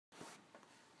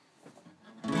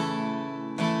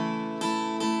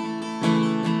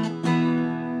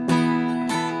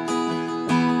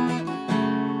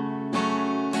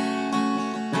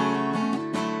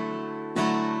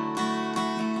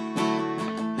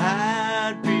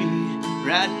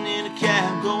Riding in a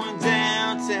cab going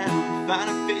downtown,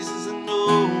 finding faces I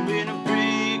know in a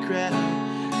big crowd,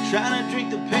 trying to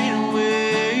drink the pain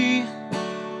away.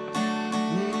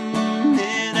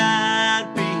 And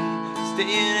I'd be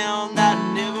staying out all night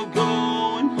and never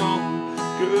going home.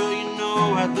 Girl, you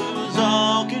know I'd lose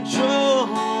all control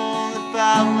if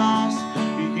I lost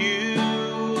you.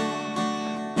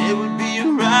 It would be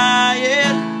a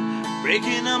riot,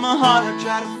 breaking up my heart. I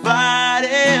try to fight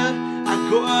it. I'd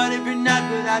go out every night,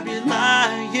 but I'd be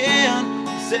lying.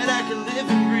 I said I could live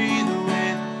and breathe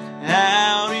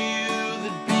without you.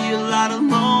 There'd be a lot of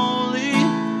lonely,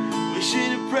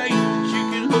 wishing and praying that you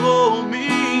could hold me.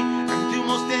 I'd do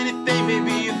most anything,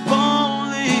 maybe if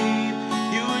only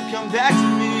you would come back to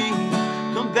me,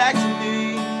 come back to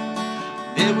me.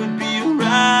 There would be a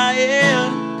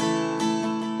riot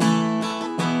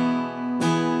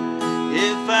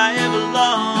if I ever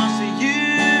lost you.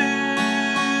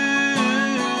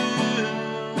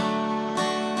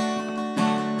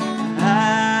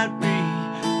 I'd be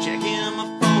checking on my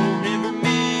phone every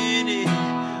minute,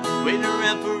 waiting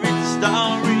around for it to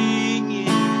start ringing,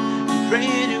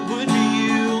 praying it would be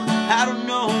you. I don't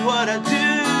know what I'd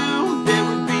do. There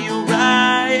would be a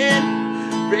riot,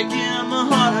 breaking up my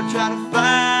heart. I try to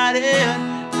fight it.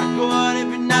 I'd go out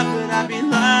every night, but I'd be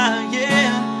lying.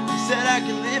 I said I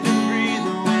could live and breathe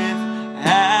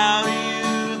without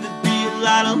you. There'd be a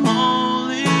lot of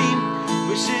lonely,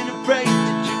 wishing and praying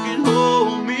that you could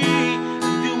hold me.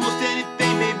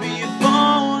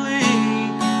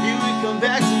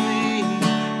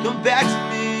 Come back to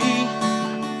me.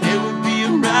 It would be a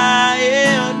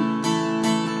riot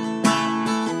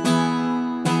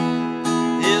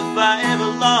if I ever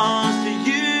lost you.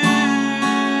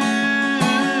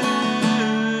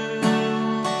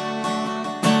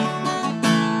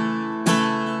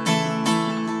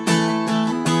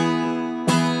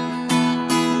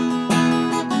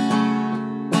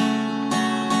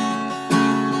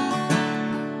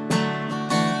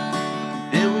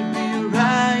 There would be a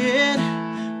riot,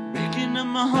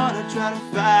 my heart, I try to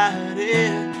fight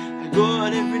it. I go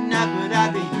out every night, but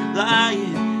I'd be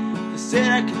lying. I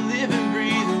said I could live and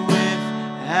breathe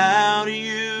without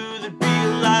you. There'd be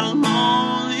a lot of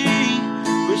lonely,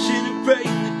 wishing and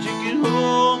praying that you could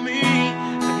hold me.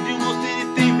 I could do most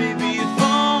anything, baby, if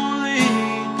only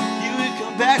you would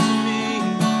come back to me.